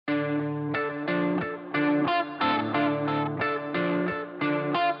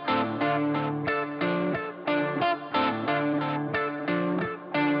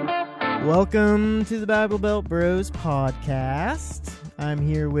Welcome to the Bible Belt Bros podcast. I'm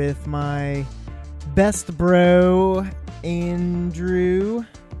here with my best bro, Andrew.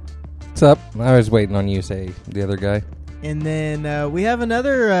 What's up? I was waiting on you to say the other guy. And then we have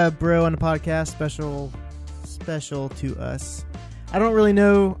another bro on the podcast, special to us. I don't really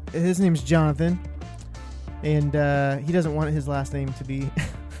know. His name's Jonathan. And he doesn't want his last name to be,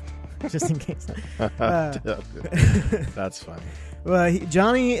 just in case. That's funny. Well,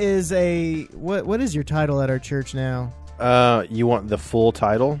 Johnny is a, what is your title at our church now? You want the full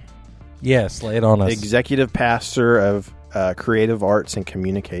title? Yes, lay it on us. Executive Pastor of Creative Arts and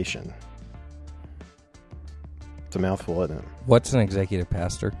Communication. It's a mouthful, isn't it? What's an executive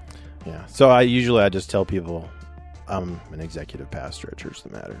pastor? Yeah. So I just tell people I'm an executive pastor at Church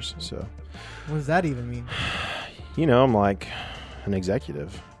That Matters. So, What does that even mean? I'm like an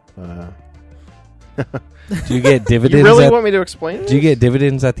executive. Do you get dividends? You really want me to explain it? Do you get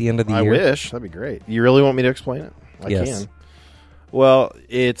dividends at the end of the I year? wish. That'd be great. You really want me to explain it? I Yes. can. Well,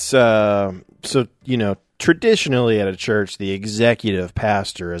 it's traditionally at a church, the executive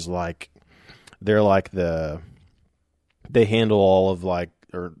pastor is they handle all of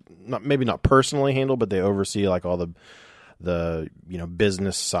maybe not personally handle, but they oversee all the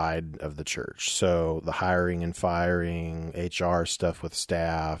business side of the church. So the hiring and firing, HR stuff with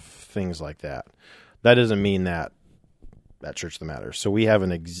staff, things like that. That doesn't mean that at Church That Matters. So we have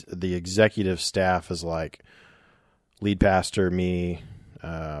the executive staff is like lead pastor, me,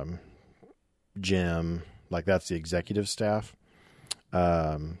 Jim, that's the executive staff.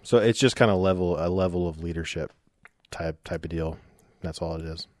 So it's just kind of a level of leadership type of deal. That's all it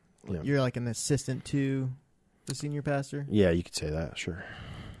is. Yeah. You're like an assistant to the senior pastor? Yeah, you could say that. Sure.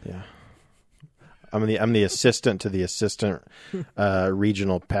 Yeah. I'm the assistant to the assistant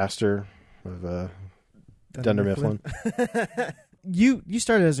regional pastor of Dunder Mifflin. You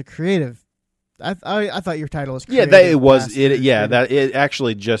started as a creative. I thought your title was Yeah, creative. that it was pastor. it. Yeah, that it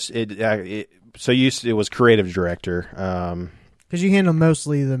actually just it. So it was creative director. Because you handle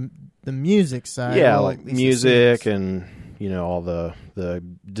mostly the music side. Yeah, well, like at least it music seems. and all the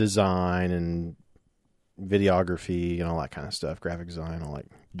design and videography and all that kind of stuff, graphic design, all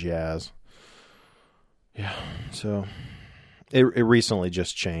jazz. Yeah, so it recently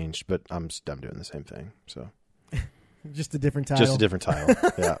just changed, but I'm doing the same thing. So Just a different title. just a different title.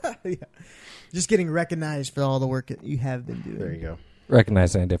 Yeah, Yeah. Just getting recognized for all the work that you have been doing. there you go.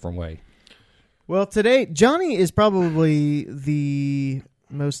 Recognized in a different way. Well, today, Johnny is probably the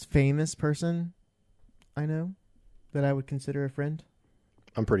most famous person I know that I would consider a friend.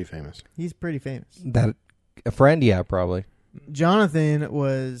 I'm pretty famous. He's pretty famous. That a friend? Yeah, probably. Jonathan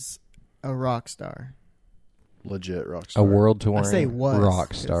was a rock star. Legit rock star. A world touring I say was,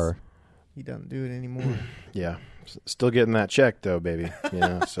 rock star. He doesn't do it anymore. Yeah, still getting that check though, baby.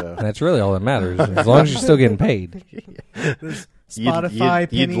 So And that's really all that matters. As long as you're still getting paid. There's Spotify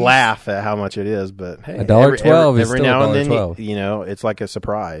you'd pennies. laugh at how much it is, but hey, $1.12 is every still now and then $1.12. it's like a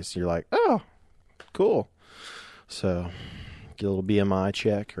surprise. You're like, oh, cool. So get a little BMI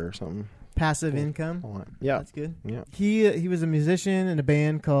check or something. Passive income. Yeah, That's good. yeah. He was a musician in a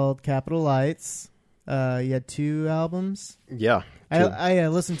band called Capitol Lights. He had 2 albums. Yeah. I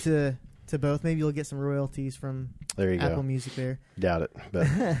listened to both. Maybe you'll get some royalties from There you Apple go. Music there. Doubt it, but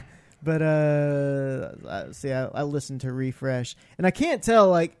But I listened to Refresh, and I can't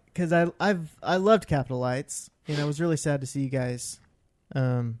tell because I loved Capitol Lights, and I was really sad to see you guys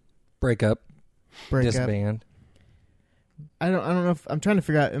Break up. break up. Disband. I don't know if I'm trying to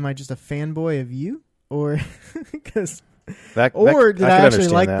figure out, am I just a fanboy of you or because did I could actually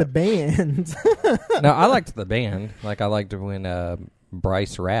understand like that. the band? No, I liked the band. I liked when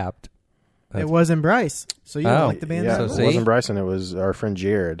Bryce rapped. It wasn't Bryce, so you don't Oh, like the band. Yeah, that So much? it see? wasn't Bryson. It was our friend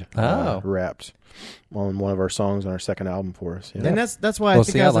Jared. Oh. Rapped on one of our songs on our second album for us. Yeah. And that's why Well, I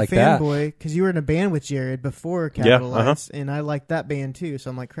think see, I was I like a that. fanboy, because you were in a band with Jared before Capitol Yeah, uh-huh. Lights, and I liked that band too. So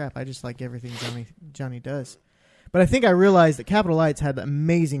I'm like, crap, I just like everything Johnny does. But I think I realized that Capitol Lights had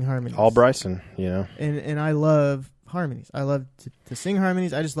amazing harmonies. All Bryson, And I love harmonies. I love to sing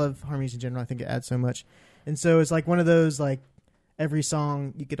harmonies. I just love harmonies in general. I think it adds so much. And so it's like one of those, every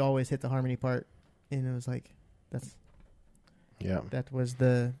song you could always hit the harmony part. And it was that was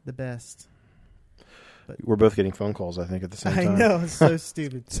the best. We're both getting phone calls, I think, at the same I time. know, it's so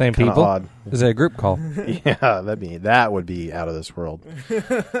stupid. Same Kinda people. odd. Is it a group call? Yeah, that would be out of this world.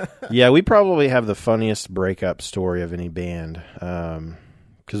 Yeah, we probably have the funniest breakup story of any band.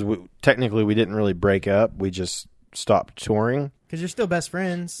 Because technically we didn't really break up. We just stopped touring. Because you're still best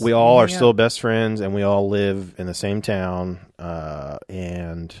friends. We all are hang still out. best friends, and we all live in the same town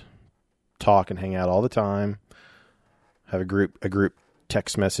and talk and hang out all the time. Have a group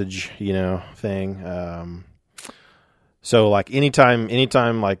text message, thing. So like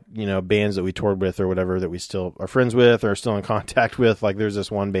anytime like, bands that we toured with or whatever that we still are friends with or still in contact with, like there's this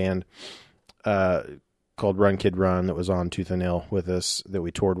one band called Run Kid Run that was on Tooth and Nail with us that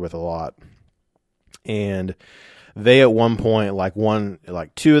we toured with a lot. And they at one point,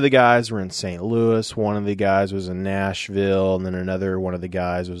 two of the guys were in St. Louis, one of the guys was in Nashville, and then another one of the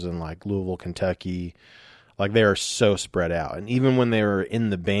guys was in like Louisville, Kentucky. Like they are so spread out. And even when they were in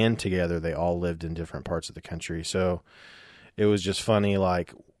the band together, they all lived in different parts of the country. So it was just funny,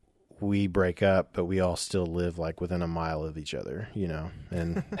 like we break up, but we all still live like within a mile of each other,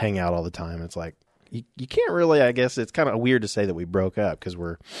 and hang out all the time. It's like, you can't really, I guess it's kind of weird to say that we broke up because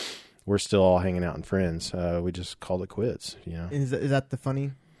we're still all hanging out and friends. We just called it quits, Is that the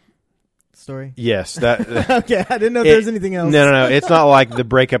funny story? Yes. That okay, I didn't know if there was anything else. No. It's not like the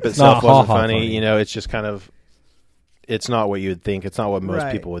breakup itself wasn't funny. funny. It's just kind of, it's not what you would think. It's not what most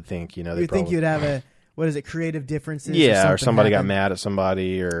Right. people would think. They You'd think you'd have creative differences. or somebody got happened. mad at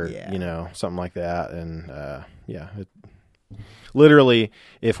somebody or, Yeah. something like that. And, literally,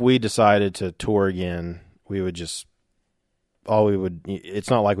 if we decided to tour again, we would just, it's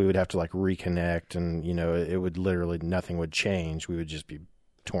not like we would have to like reconnect and, it would literally, nothing would change. We would just be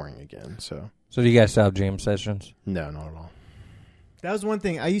touring again. So So do you guys still have jam sessions? no, not at all. That was one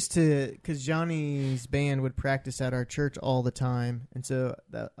thing I used to, because Johnny's band would practice at our church all the time, and so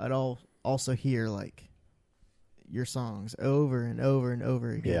I'd also hear like your songs over and over and over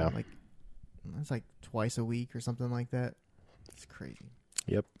again. Yeah. Like it's like twice a week or something like that. It's crazy.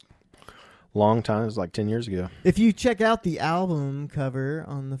 Yep. Long time. It was like 10 years ago. If you check out the album cover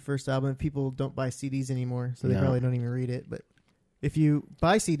on the first album, people don't buy CDs anymore, so they No. probably don't even read it. But if you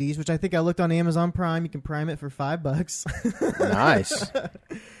buy CDs, which I think I looked on Amazon Prime, you can prime it for $5. Nice.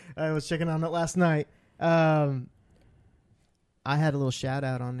 I was checking on it last night. I had a little shout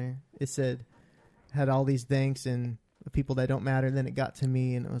out on there. It had all these thanks and the people that don't matter. Then it got to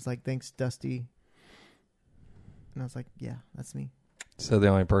me and it was like, thanks, Dusty. And I was like, yeah, that's me. So the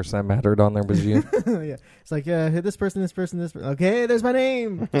only person that mattered on there was you? Yeah. It's like, hit this person, this person, this person. Okay, there's my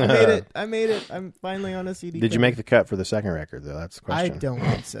name. I made it. I'm finally on a CD. Did you make the cut for the second record, though? That's the I question. don't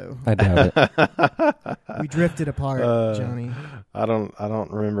think so. I doubt it. We drifted apart, Johnny. I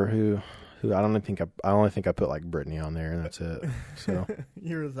don't remember who. I only think I put like Brittany on there, and that's it. So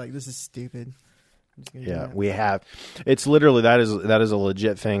You were like, this is stupid. I'm just gonna do yeah, that. we have. It's literally that is a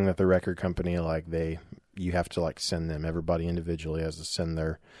legit thing that the record company you have to like send them. Everybody individually has to send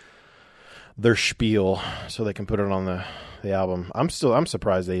their spiel so they can put it on the album. I'm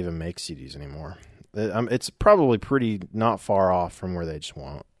surprised they even make CDs anymore. It's probably pretty not far off from where they just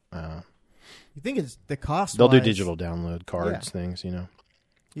want. You think it's the cost? They'll do digital download cards, Yeah. things, You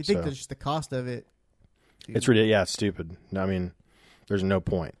think so. that's just the cost of it? It's ridiculous. Yeah, it's stupid. I mean, there's no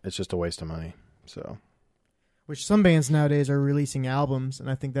point. It's just a waste of money. So Which some bands nowadays are releasing albums, and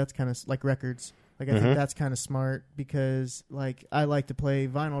I think that's kind of like records. Like I think that's kind of smart because like I like to play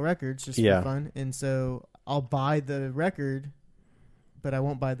vinyl records just Yeah. for fun, and so I'll buy the record, but I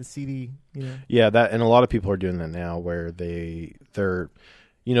won't buy the CD. yeah, and a lot of people are doing that now, where they're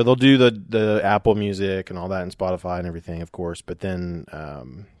they'll do the Apple Music and all that and Spotify and everything, of course, but then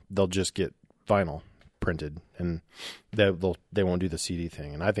they'll just get vinyl printed and they won't do the CD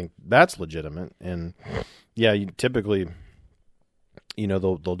thing, and I think that's legitimate. And yeah, typically.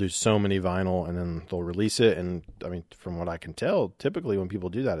 They'll do so many vinyl and then they'll release it. And I mean, from what I can tell, typically when people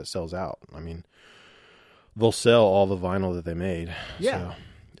do that, it sells out. I mean, they'll sell all the vinyl that they made. Yeah.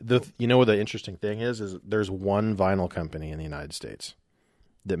 So what the interesting thing is there's one vinyl company in the United States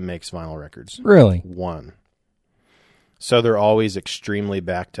that makes vinyl records. Really? One. So they're always extremely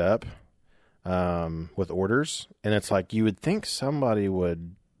backed up with orders. And it's like, you would think somebody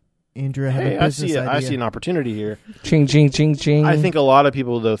would, Andrew, I have hey, a business idea. I see an opportunity here. Ching, ching, ching, ching. I think a lot of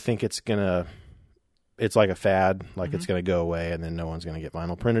people, though, think it's like a fad, like it's going to go away and then no one's going to get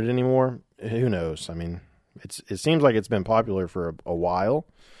vinyl printed anymore. Who knows? I mean, it seems like it's been popular for a while,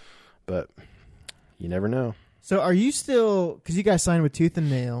 but you never know. So are you still, because you guys signed with Tooth and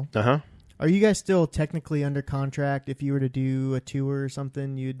Nail, are you guys still technically under contract? If you were to do a tour or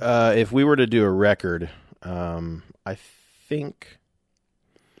something, you'd... If we were to do a record, I think...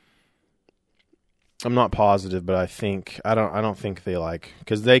 I'm not positive, but I don't think they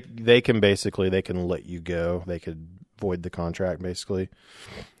because they can let you go. They could void the contract basically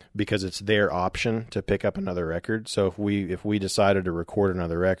because it's their option to pick up another record. So if we decided to record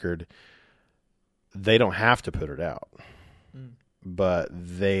another record, they don't have to put it out, but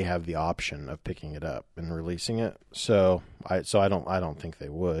they have the option of picking it up and releasing it. So I don't think they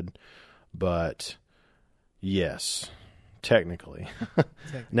would, but yes. technically.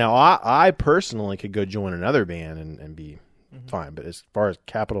 Now, I personally could go join another band and be fine, but as far as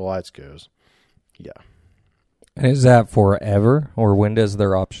Capital Lights goes, yeah. And is that forever, or when does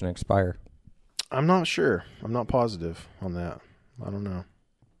their option expire? I'm not sure. I'm not positive on that. I don't know.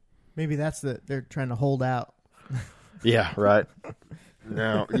 Maybe they're trying to hold out. Yeah, right.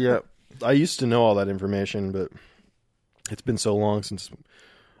 Now, yeah, I used to know all that information, but it's been so long since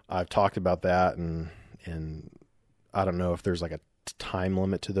I've talked about that, and I don't know if there's like a time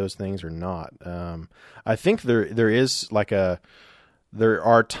limit to those things or not. I think there is there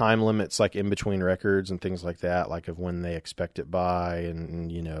are time limits like in between records and things like that, like of when they expect it by,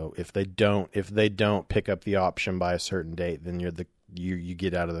 and you know, if they don't pick up the option by a certain date, then you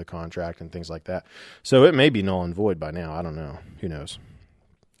get out of the contract and things like that. So it may be null and void by now. I don't know. Who knows?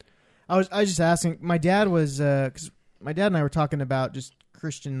 I was just asking. My dad was because my dad and I were talking about just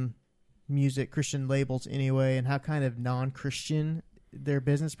Christian music, Christian labels anyway, and how kind of non-Christian their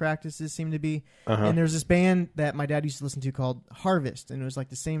business practices seem to be. And there's this band that my dad used to listen to called Harvest, and it was like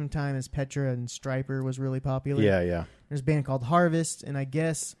the same time as Petra and Stryper was really popular. Yeah. There's a band called Harvest, and I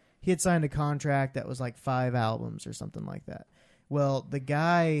guess he had signed a contract that was like 5 albums or something like that. Well, the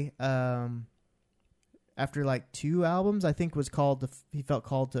guy, after like 2 albums, I think he felt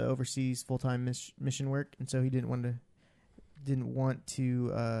called to overseas full-time mission work, and so he didn't want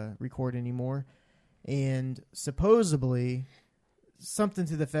to record anymore. And supposedly something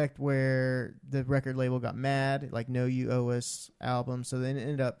to the effect where the record label got mad, like, no, you owe us albums. So they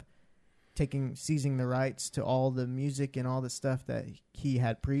ended up seizing the rights to all the music and all the stuff that he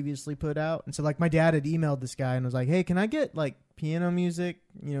had previously put out. And so like my dad had emailed this guy and was like, hey, can I get like piano music,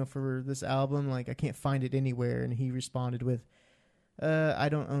 for this album? Like, I can't find it anywhere. And he responded with, I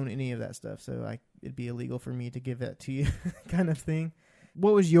don't own any of that stuff, so it'd be illegal for me to give that to you kind of thing.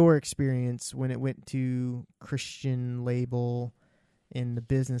 What was your experience when it went to Christian label and the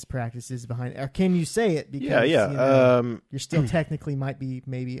business practices behind it? Or can you say it? Because, you're still technically might be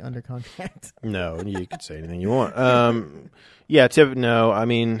maybe under contract. No, you can say anything you want. No, I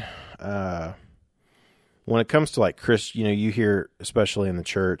mean, when it comes to like you hear, especially in the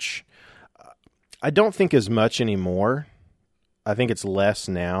church, I don't think as much anymore. I think it's less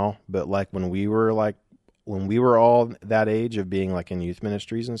now, but like when we were all that age of being like in youth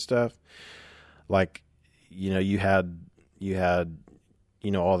ministries and stuff, like, you had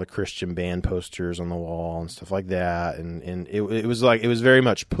all the Christian band posters on the wall and stuff like that. And it was very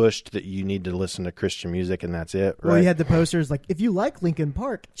much pushed that you need to listen to Christian music and that's it. Right? Well, you had the posters like, if you like Linkin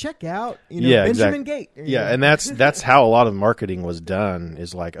Park, check out, Benjamin exactly. Gate. Yeah. And that's how a lot of marketing was done,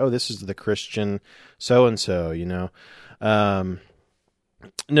 is like, oh, this is the Christian so-and-so,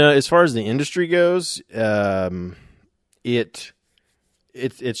 no, as far as the industry goes,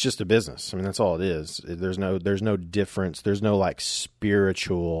 it's just a business. I mean, that's all it is. There's no difference. There's no like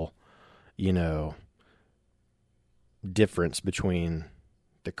spiritual, difference between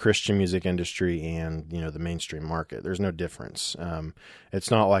the Christian music industry and, the mainstream market. There's no difference.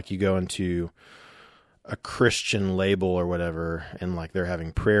 It's not like you go into a Christian label or whatever and like they're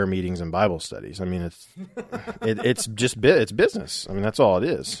having prayer meetings and Bible studies. I mean, it's business. I mean, that's all it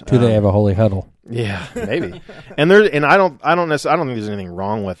is. Do they have a holy huddle? Yeah, maybe. And I don't think there's anything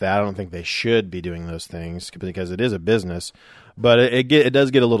wrong with that. I don't think they should be doing those things because it is a business. But it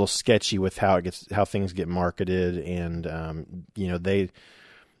does get a little sketchy with how things get marketed, and they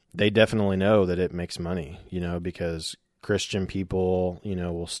definitely know that it makes money, because Christian people,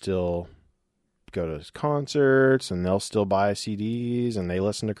 will still go to concerts and they'll still buy CDs and they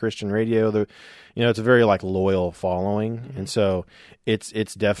listen to Christian radio. It's a very like loyal following, and so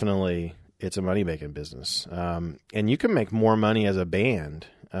it's definitely a money making business. And you can make more money as a band,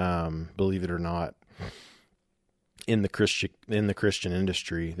 believe it or not, in the Christian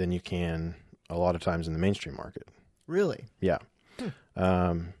industry than you can a lot of times in the mainstream market. Really? Yeah.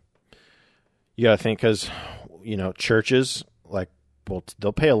 You got to think, because churches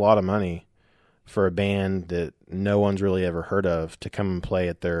they'll pay a lot of money for a band that no one's really ever heard of to come and play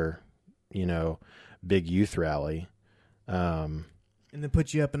at their, big youth rally. And then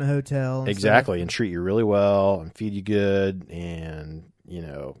put you up in a hotel. Exactly. And treat you really well and feed you good. And,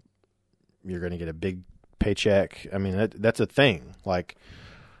 you're going to get a big paycheck. I mean, that's a thing. Like,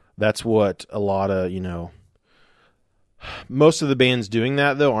 that's what a lot of, most of the bands doing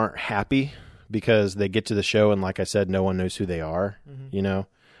that, though, aren't happy because they get to the show and, like I said, no one knows who they are,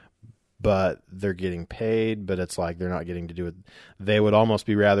 but they're getting paid, but it's like they're not getting to do it. They would almost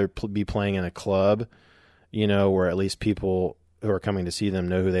rather be playing in a club, where at least people who are coming to see them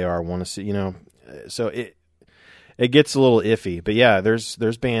know who they are, want to see, so it gets a little iffy. But yeah,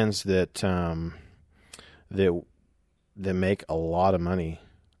 there's bands that that make a lot of money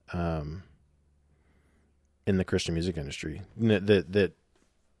in the Christian music industry. That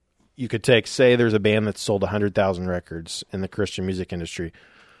you could take, say there's a band that's sold 100,000 records in the Christian music industry.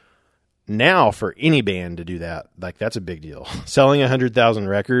 Now, for any band to do that, like, that's a big deal. Selling 100,000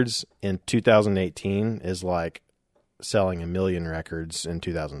 records in 2018 is like selling 1 million records in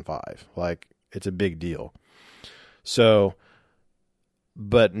 2005. Like, it's a big deal. So,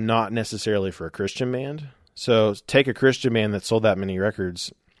 but not necessarily for a Christian band. So take a Christian band that sold that many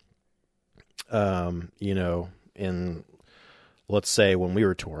records, you know, in, let's say, when we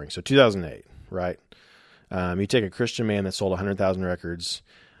were touring. So 2008, right? You take a Christian band that sold 100,000 records,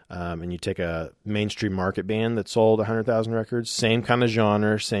 and you take a mainstream market band that sold 100,000 records, same kind of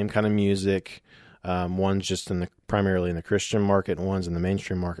genre, same kind of music. One's just primarily in the Christian market, and one's in the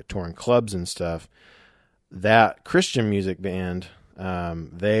mainstream market, touring clubs and stuff. That Christian music band,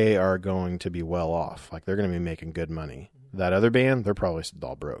 they are going to be well off. Like, they're going to be making good money. That other band, they're probably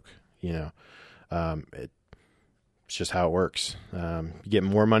all broke. You know, it's just how it works. You get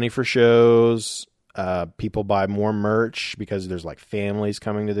more money for shows. People buy more merch because there's like families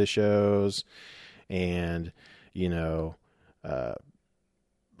coming to the shows, and you know,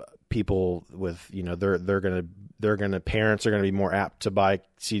 people with, you know, parents are gonna be more apt to buy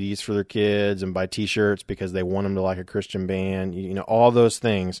CDs for their kids and buy T-shirts because they want them to like a Christian band. You know, all those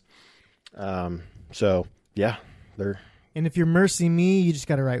things. So yeah, And if you're Mercy Me, you just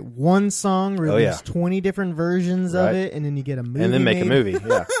got to write one song, release 20 different versions of it, and then you get a movie. And then make a movie,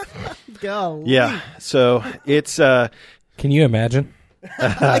 yeah. Golly. Yeah, so it's... Can you imagine?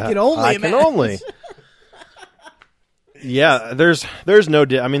 I can only imagine. Can only. Yeah, there's no...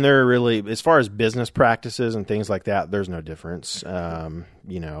 I mean, there are really... As far as business practices and things like that, there's no difference.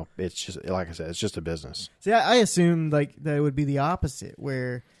 You know, it's just... Like I said, it's just a business. See, I assumed like that it would be the opposite,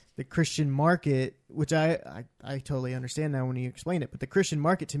 where the Christian market, which I totally understand now when you explain it, but the Christian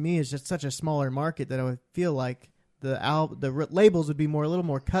market to me is just such a smaller market that I would feel like the labels would be a little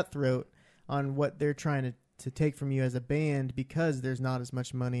more cutthroat on what they're trying to take from you as a band, because there's not as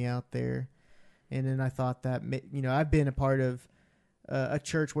much money out there. And then I thought that, you know, I've been a part of a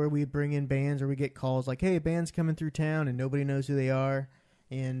church where we bring in bands, or we get calls like, hey, band's coming through town and nobody knows who they are,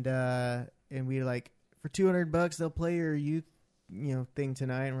 and we like, for $200 they'll play your youth, you know, thing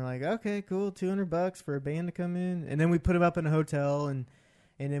tonight, and we're like, okay, cool, $200 for a band to come in, and then we put them up in a hotel, and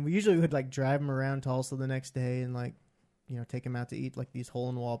then we usually would like drive them around Tulsa the next day and like, you know, take them out to eat like these hole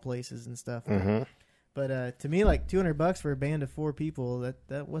in the wall places and stuff. Mm-hmm. But to me, like $200 for a band of 4 people,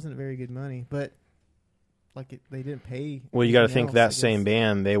 that wasn't very good money. But like they didn't pay. Well, you got to think that same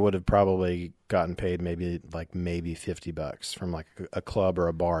band, they would have probably gotten paid maybe $50 from like a club or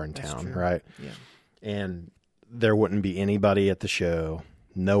a bar in town, right? Yeah. And there wouldn't be anybody at the show.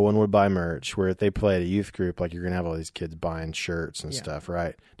 No one would buy merch. Where if they play at a youth group, like, you're going to have all these kids buying shirts and stuff,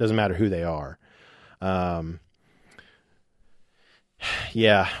 right? Doesn't matter who they are.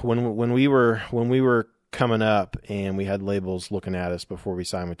 Yeah, when we were coming up and we had labels looking at us before we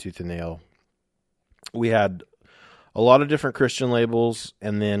signed with Tooth and Nail, we had a lot of different Christian labels,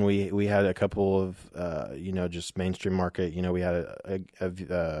 and then we had a couple of you know, just mainstream market. You know, we had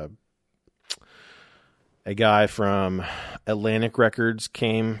a guy from Atlantic Records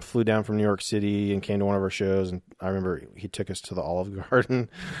flew down from New York City and came to one of our shows, and I remember he took us to the Olive Garden,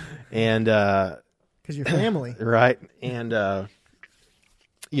 and because you're family, right? And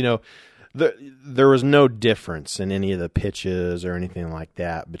you know, there was no difference in any of the pitches or anything like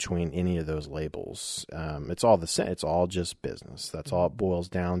that between any of those labels. It's all the same. It's all just business. That's all it boils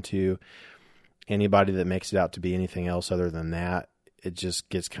down to. Anybody that makes it out to be anything else other than that, it just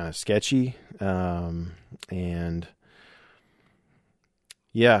gets kind of sketchy. And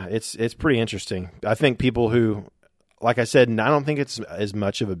yeah, it's pretty interesting. I think people who, like I said, I don't think it's as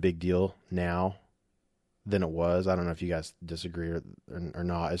much of a big deal now than it was. I don't know if you guys disagree or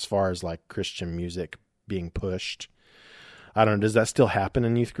not, as far as like Christian music being pushed. I don't know. Does that still happen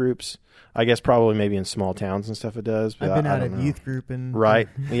in youth groups? I guess probably maybe in small towns and stuff it does. But I've been out of youth group and right.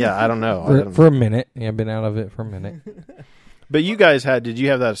 Yeah, I don't know. For a minute. Yeah, I've been out of it for a minute. But you guys did you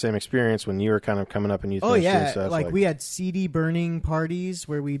have that same experience when you were kind of coming up in youth? Oh yeah, and stuff? like we had CD burning parties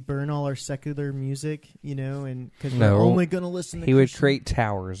where we burn all our secular music, you know, and because we're only going to listen to He would create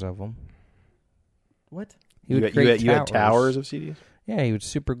towers of them. What? He would create towers. You had towers of CDs? Yeah, he would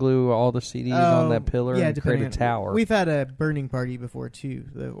super glue all the CDs on that pillar and create a tower. We've had a burning party before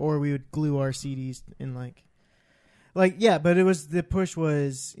too, or we would glue our CDs in like yeah. But the push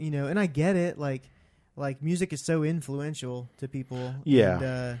was, you know, and I get it, like music is so influential to people.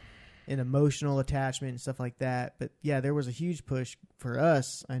 Yeah. an emotional attachment and stuff like that. But yeah, there was a huge push for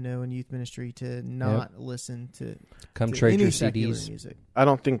us, I know, in youth ministry to not listen to trade any your secular CDs. music. I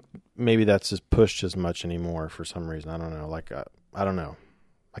don't think maybe that's as pushed as much anymore for some reason. I don't know. Like, I don't know.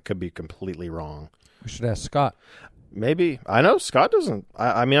 I could be completely wrong. We should ask Scott. Maybe. I know Scott doesn't.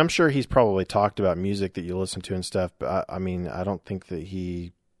 I mean, I'm sure he's probably talked about music that you listen to and stuff, but I mean, I don't think that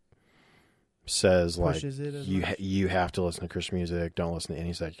he says like Pushes it as you much. you have to listen to Christian music. Don't listen to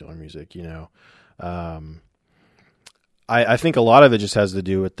any secular music. You know, I think a lot of it just has to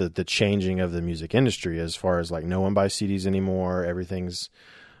do with the changing of the music industry. As far as like, no one buys CDs anymore. Everything's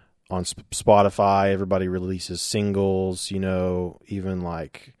on Spotify. Everybody releases singles. You know, even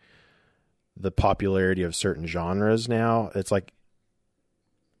like the popularity of certain genres now. It's like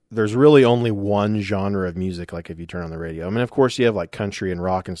there's really only one genre of music, like if you turn on the radio. I mean, of course, you have like country and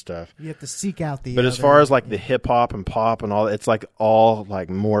rock and stuff. You have to seek out the But as other- far as like the hip hop and pop and all, it's like all like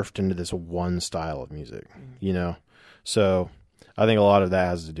morphed into this one style of music, you know? So I think a lot of that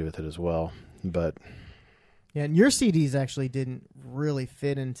has to do with it as well. But Yeah, and your CDs actually didn't really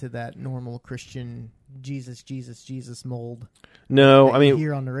fit into that normal Christian Jesus mold. no, that I you mean,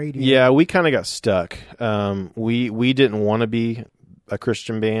 hear on the radio. yeah, we kind of got stuck. We didn't want to be a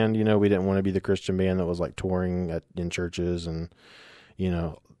Christian band, you know. We didn't want to be the Christian band that was like touring in churches, and you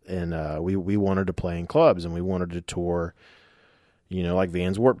know, and we wanted to play in clubs, and we wanted to tour, you know, like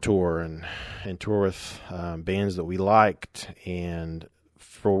Vans Warped Tour and tour with bands that we liked, and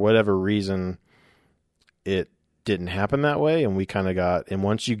for whatever reason, it didn't happen that way, and we kind of got. And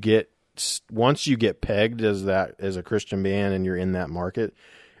once you get pegged as a Christian band and you're in that market,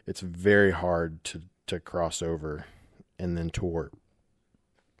 it's very hard to cross over and then tour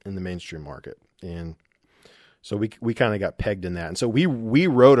in the mainstream market. And so we kind of got pegged in that. And so we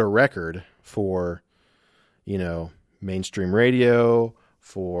wrote a record for, you know, mainstream radio,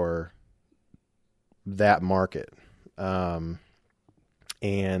 for that market.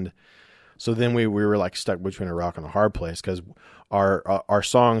 And so then we were like stuck between a rock and a hard place, because our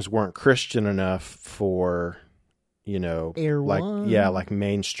songs weren't Christian enough for, you know, Air like One. like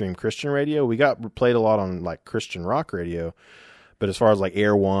mainstream Christian radio. We got played a lot on like Christian rock radio, but as far as like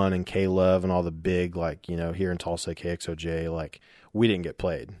Air One and K Love and all the big, like, you know, here in Tulsa, KXOJ, like we didn't get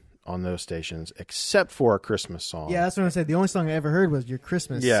played on those stations except for a Christmas song. Yeah, that's what I said. The only song I ever heard was your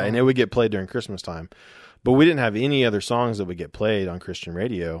Christmas Yeah, song. and it would get played during Christmas time. But we didn't have any other songs that would get played on Christian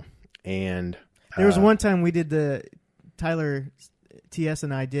radio. And There was one time we did Tyler TS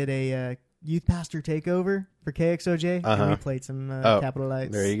and I did a youth pastor takeover for KXOJ, and we played some Capital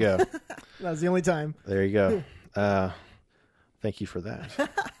Lights. There you go. That was the only time. There you go. Thank you for that.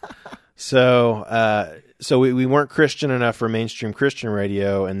 So we weren't Christian enough for mainstream Christian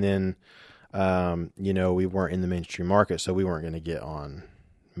radio, and then, you know, we weren't in the mainstream market, so we weren't going to get on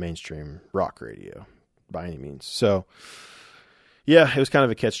mainstream rock radio by any means. So, yeah, it was kind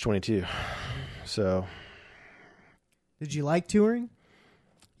of a catch-22. So, Did you like touring?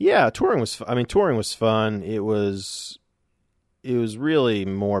 yeah, touring was fun. It was really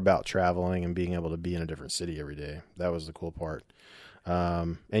more about traveling and being able to be in a different city every day. That was the cool part.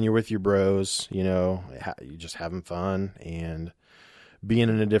 And you're with your bros, you know, you're just having fun and being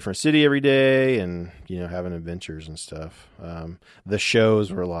in a different city every day, and, you know, having adventures and stuff. The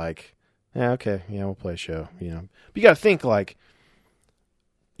shows were like, yeah, okay, yeah, we'll play a show, you know. But you got to think, like,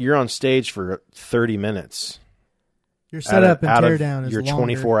 you're on stage for 30 minutes. Your setup and out tear of down is your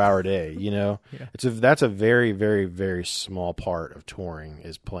longer. 24-hour day, you know. Yeah. That's a very, very, very small part of touring,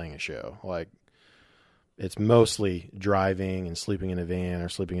 is playing a show. Like, it's mostly driving and sleeping in a van or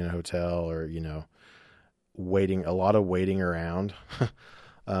sleeping in a hotel, or, you know, a lot of waiting around.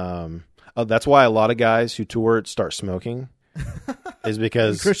 That's why a lot of guys who tour start smoking, is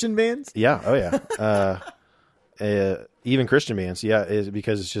because Christian bands? yeah, oh yeah. Even Christian bands, yeah, is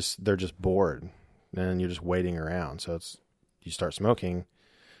because it's just, they're just bored and you're just waiting around. So you start smoking,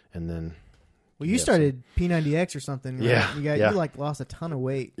 and then. Well, you started P90X or something, right? Yeah, You like lost a ton of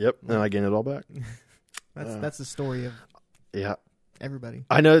weight. Yep, and I gained it all back. That's the story of Yeah, everybody.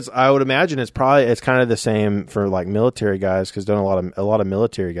 I know. I would imagine it's kind of the same for like military guys, because don't a lot of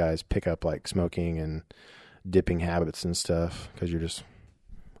military guys pick up like smoking and dipping habits and stuff, because you're just,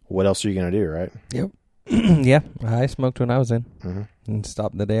 what else are you gonna do, right? Yep. Yeah, I smoked when I was in, Mm-hmm. and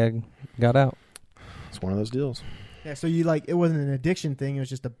stopped the day I got out. It's one of those deals. Yeah, so you it wasn't an addiction thing; it was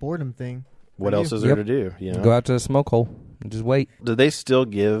just a boredom thing. What For else you. is there to do? You know, Go out to the smoke hole and just wait. do they still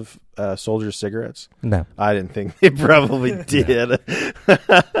give soldiers cigarettes? No. I didn't think they probably did.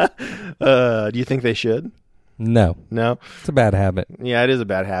 Do you think they should? No. No. It's a bad habit. Yeah, it is a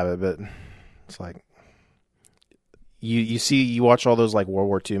bad habit, but it's like, you watch all those like World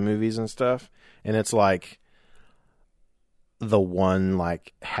War II movies and stuff, and it's like the one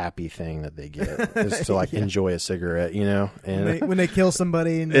like happy thing that they get is to like enjoy a cigarette, and when they kill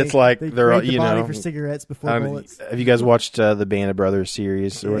somebody and it's like they're crate the body for cigarettes before bullets. Have you guys watched the Band of Brothers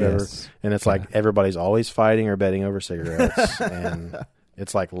series or whatever? Yes. And it's like everybody's always fighting or betting over cigarettes, and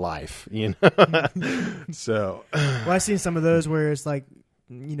it's like life, So, well, I've seen some of those where it's like,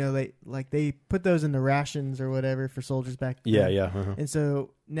 they put those in the rations or whatever for soldiers back then. yeah. Uh-huh. And so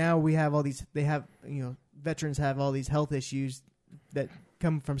now we have all these. They have veterans have all these health issues that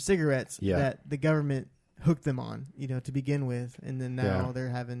come from cigarettes that the government hooked them on, to begin with, and then now they're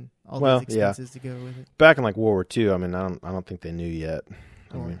having all these expenses to go with it. Back in like World War II, I mean, I don't think they knew yet.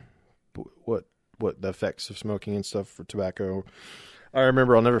 I mean, what the effects of smoking and stuff for tobacco. I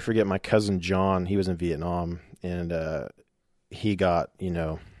remember, I'll never forget my cousin John. He was in Vietnam, and he got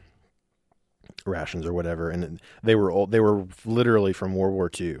rations or whatever, and they were old. They were literally from World War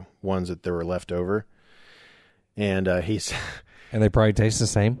II, ones that they were left over. And he's and they probably taste the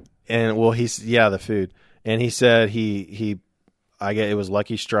same. And well, the food. And he said I get it was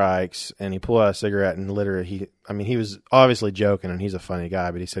Lucky Strikes, and he pulled out a cigarette and literally he was obviously joking, and he's a funny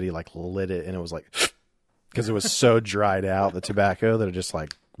guy, but he said he like lit it and it was like because it was so dried out, the tobacco, that it just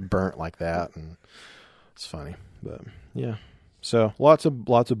like burnt like that, and it's funny. But yeah, so lots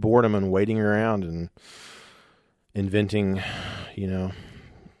of boredom and waiting around and inventing,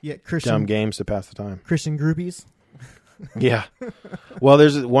 Christian dumb games to pass the time. Christian groupies. Yeah. Well, there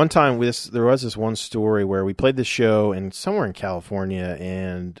was this one story where we played this show somewhere in California,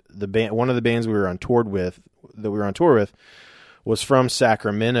 and one of the bands we were on tour with was from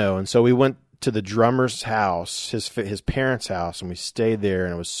Sacramento, and so we went to the drummer's house, his parents' house, and we stayed there,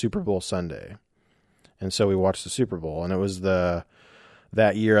 and it was Super Bowl Sunday. And so we watched the Super Bowl, and it was that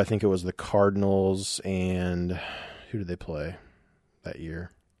year, I think it was the Cardinals, and who did they play that year?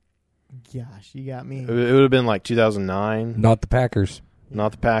 Gosh, you got me. It would have been like 2009. Not the Packers.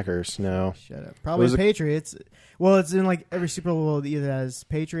 Not the Packers, no. Shut up. Probably the Patriots. Well, it's in like every Super Bowl that either has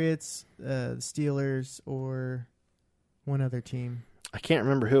Patriots, the Steelers, or one other team. I can't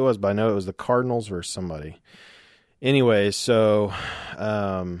remember who it was, but I know it was the Cardinals versus somebody. Anyway, so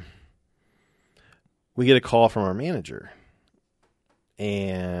we get a call from our manager,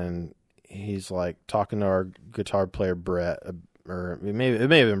 and he's like talking to our guitar player Brett, or it may have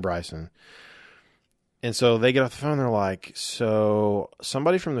been Bryson. And so they get off the phone. They're like, so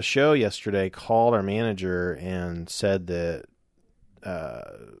somebody from the show yesterday called our manager and said that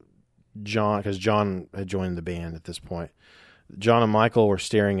John, because John had joined the band at this point, John and Michael were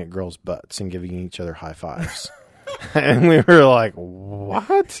staring at girls' butts and giving each other high fives. And we were like,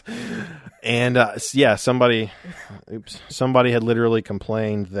 what? And somebody had literally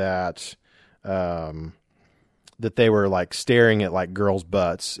complained that that they were like staring at like girls'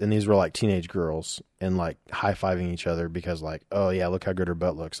 butts, and these were like teenage girls, and like high-fiving each other because like, oh yeah, look how good her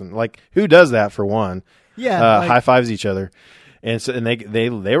butt looks. And like, who does that for one? Yeah. High-fives each other. And so, and they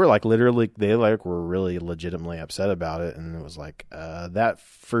were like literally, they like were really legitimately upset about it. And it was like, that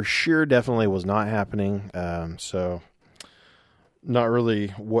for sure definitely was not happening. So not really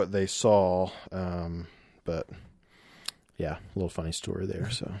what they saw. But yeah, a little funny story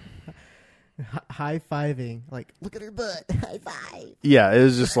there. So high-fiving, like, look at her butt, high five. Yeah, it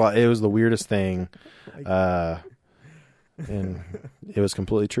was just like, it was the weirdest thing. And it was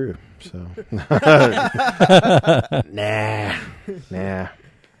completely true. So nah.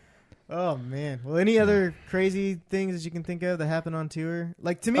 Oh man. Well, any other crazy things that you can think of that happened on tour?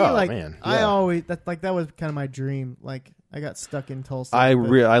 Like to me, man, yeah. I always that was kind of my dream. Like I got stuck in Tulsa. I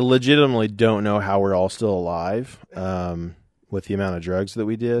legitimately don't know how we're all still alive. With the amount of drugs that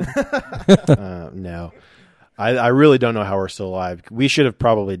we did. No. I really don't know how we're still alive. We should have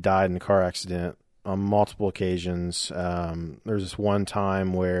probably died in a car accident on multiple occasions. There was this one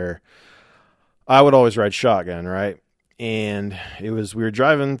time where I would always ride shotgun, right? And we were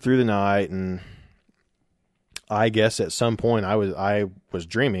driving through the night, and I guess at some point I was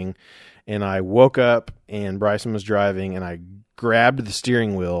dreaming, and I woke up and Bryson was driving, and I grabbed the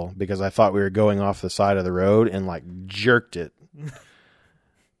steering wheel because I thought we were going off the side of the road and like jerked it.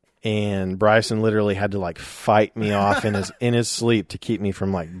 And Bryson literally had to like fight me off in his sleep to keep me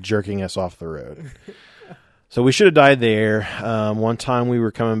from like jerking us off the road. So we should have died there. One time we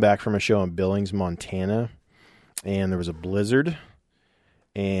were coming back from a show in Billings, Montana, and there was a blizzard.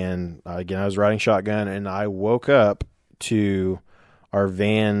 And again, I was riding shotgun, and I woke up to our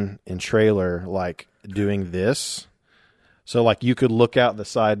van and trailer like doing this. So like you could look out the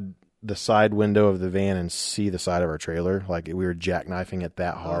side the side window of the van and see the side of our trailer. Like we were jackknifing it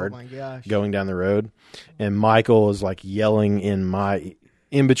that hard, Oh my gosh. going down the road. And Michael is like yelling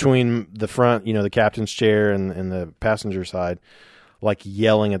in between the front, the captain's chair and the passenger side, like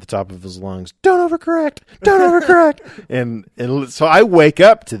yelling at the top of his lungs, "Don't overcorrect, don't overcorrect." and so I wake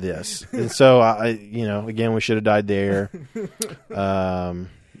up to this. And so again, we should have died there.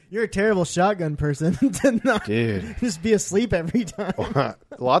 You're a terrible shotgun person to not Dude. just be asleep every time.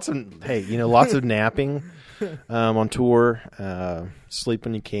 lots of napping on tour, sleep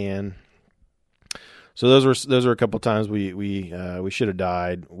when you can. So those were a couple times we should have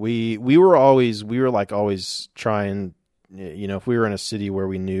died. We were always trying, if we were in a city where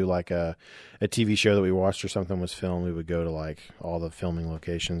we knew like a TV show that we watched or something was filmed, we would go to like all the filming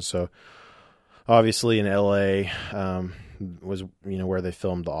locations. So obviously in LA was where they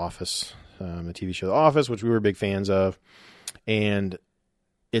filmed The Office, the TV show The Office, which we were big fans of. And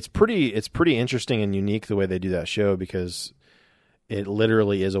it's pretty interesting and unique the way they do that show, because it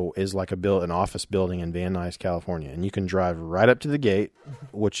literally is like an office building in Van Nuys, California, and you can drive right up to the gate,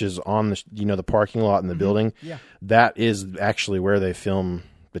 which is on the the parking lot in the building. Yeah. That is actually where they film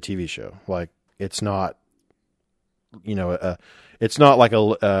the TV show. Like it's not, it's not like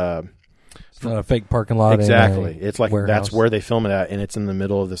It's not a fake parking lot. Exactly. It's like warehouse. That's where they film it at, and it's in the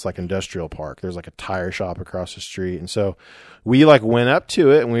middle of this like industrial park. There's like a tire shop across the street, and so we like went up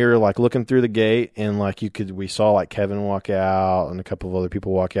to it, and we were like looking through the gate, and like we saw like Kevin walk out and a couple of other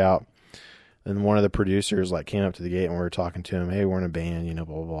people walk out, and one of the producers like came up to the gate, and we were talking to him. Hey, we're in a band, blah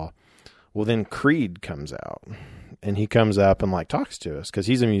blah blah. Well, then Creed comes out, and he comes up and like talks to us because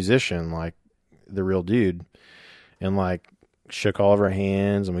he's a musician, like the real dude, and like shook all of our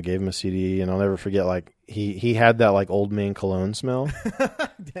hands, and we gave him a CD, and I'll never forget, like he had that like old man cologne smell.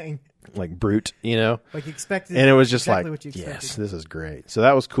 Dang. Like Brute, Like expected. and it was just exactly like, what you expected. yes, this is great. So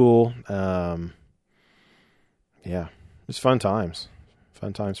that was cool. Yeah, it was fun times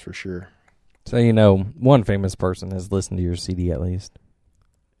for sure. So one famous person has listened to your CD at least.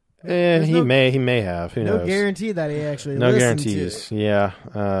 And There's he may have. Who no knows? guarantee that he actually No listened guarantees. to it.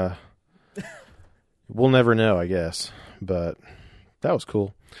 Yeah. We'll never know, I guess. But that was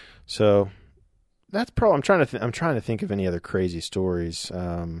cool. So that's probably. I'm trying to think of any other crazy stories.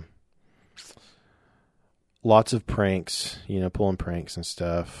 Lots of pranks. Pulling pranks and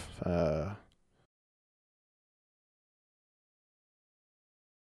stuff.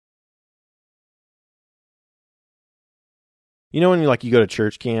 When you go to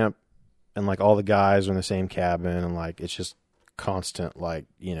church camp and like all the guys are in the same cabin and like it's just constant like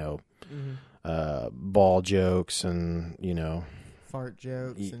ball jokes and Fart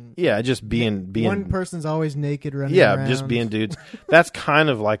jokes and just being one person's always naked running yeah around. just being dudes. That's kind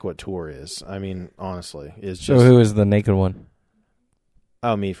of like what tour is. I mean, honestly, it's just So who is the naked one?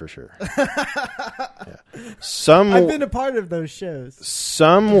 oh, me for sure. Yeah. I've been a part of those shows.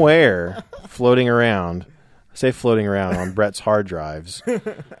 Somewhere floating around. I say floating around on Brett's hard drives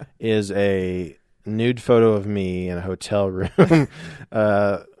is a nude photo of me in a hotel room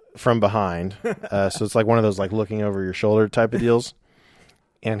from behind. So it's like one of those like looking over your shoulder type of deals.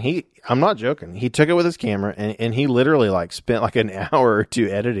 And I'm not joking. He took it with his camera and he literally like spent like an hour or two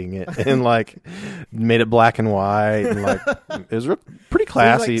editing it and like made it black and white and like it was pretty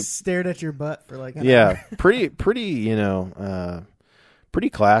classy. So he, like, stared at your butt for like an Yeah, hour. pretty pretty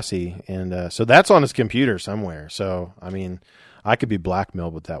classy, and so that's on his computer somewhere. So I mean, I could be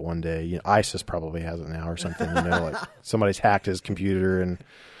blackmailed with that one day. ISIS probably has it now or something. Like somebody's hacked his computer, and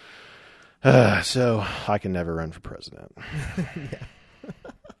so I can never run for president.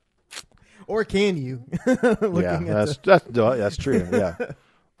 Or can you? That's true. Yeah,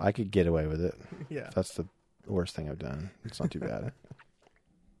 I could get away with it. Yeah. That's the worst thing I've done. It's not too bad.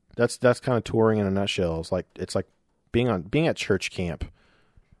 That's kind of touring in a nutshell. It's like being at church camp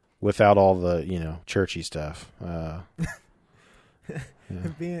without all the churchy stuff. Yeah.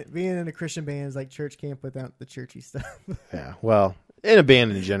 Being in a Christian band is like church camp without the churchy stuff. Yeah, well, in a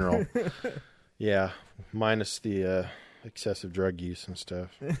band in general. Yeah, minus the excessive drug use and stuff.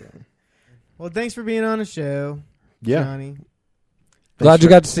 So. Well, thanks for being on the show, Yeah, Johnny. Glad you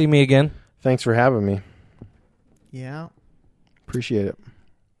got to see me again. Thanks for having me. Yeah, Appreciate it.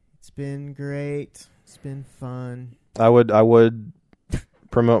 it's been great. It's been fun. I would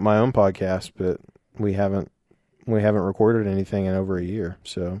promote my own podcast, but we haven't recorded anything in over a year.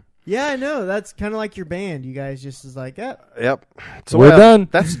 So Yeah, I know. That's kind of like your band. You guys just is like, yep. So We're done.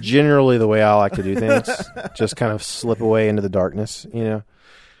 That's generally the way I like to do things. Just kind of slip away into the darkness.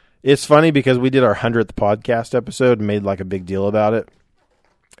 It's funny because we did our 100th podcast episode and made like a big deal about it.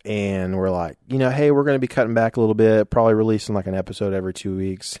 And we're like, hey, we're going to be cutting back a little bit, probably releasing like an episode every 2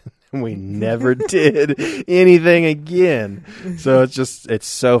 weeks. We never did anything again. So it's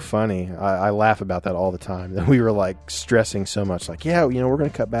so funny. I laugh about that all the time. That we were like stressing so much, like, yeah, we're going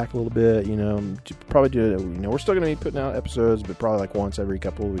to cut back a little bit, probably do it. We're still going to be putting out episodes, but probably like once every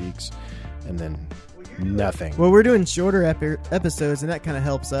couple of weeks, and then nothing. Well, we're doing shorter episodes, and that kind of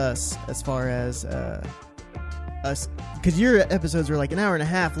helps us as far as us, because your episodes are like an hour and a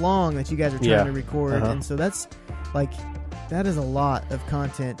half long that you guys are trying to record, and so that's like. That is a lot of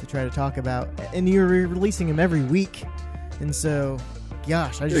content to try to talk about, and you're releasing them every week, and so,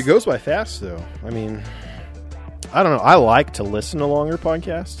 gosh, it goes by fast, though. I mean, I don't know. I like to listen to longer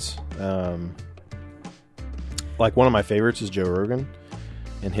podcasts. Like one of my favorites is Joe Rogan,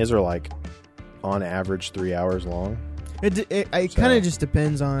 and his are like on average 3 hours long. It kind of just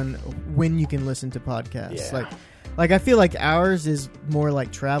depends on when you can listen to podcasts. Yeah. Like I feel like ours is more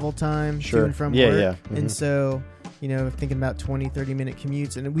like travel time to and from work, Mm-hmm. and so. Thinking about 20, 30-minute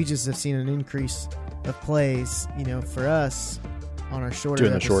commutes, and we just have seen an increase of plays, for us on our shorter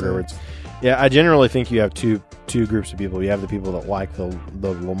doing the shorter words. Yeah, I generally think you have two groups of people. You have the people that like the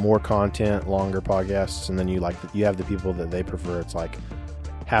more content, longer podcasts, and then you have the people that they prefer. It's like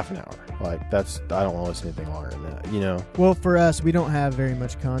half an hour. Like I don't want to listen to anything longer than that. Well, for us, we don't have very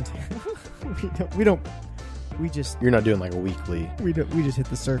much content. You're not doing like a weekly. We just hit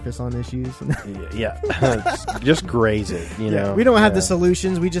the surface on issues. Yeah. Just graze it, know. We don't have the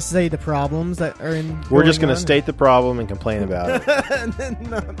solutions. We just say the problems that are in. We're just going to state the problem and complain about it. And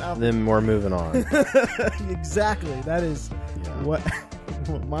then we're moving on. Exactly. That is what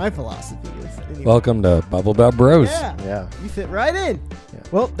my philosophy is. Anyway. Welcome to Bubble Butt Bros. Yeah. You fit right in. Yeah.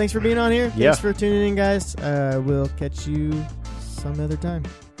 Well, thanks for being on here. Thanks for tuning in, guys. We'll catch you some other time.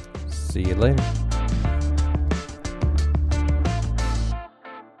 See you later.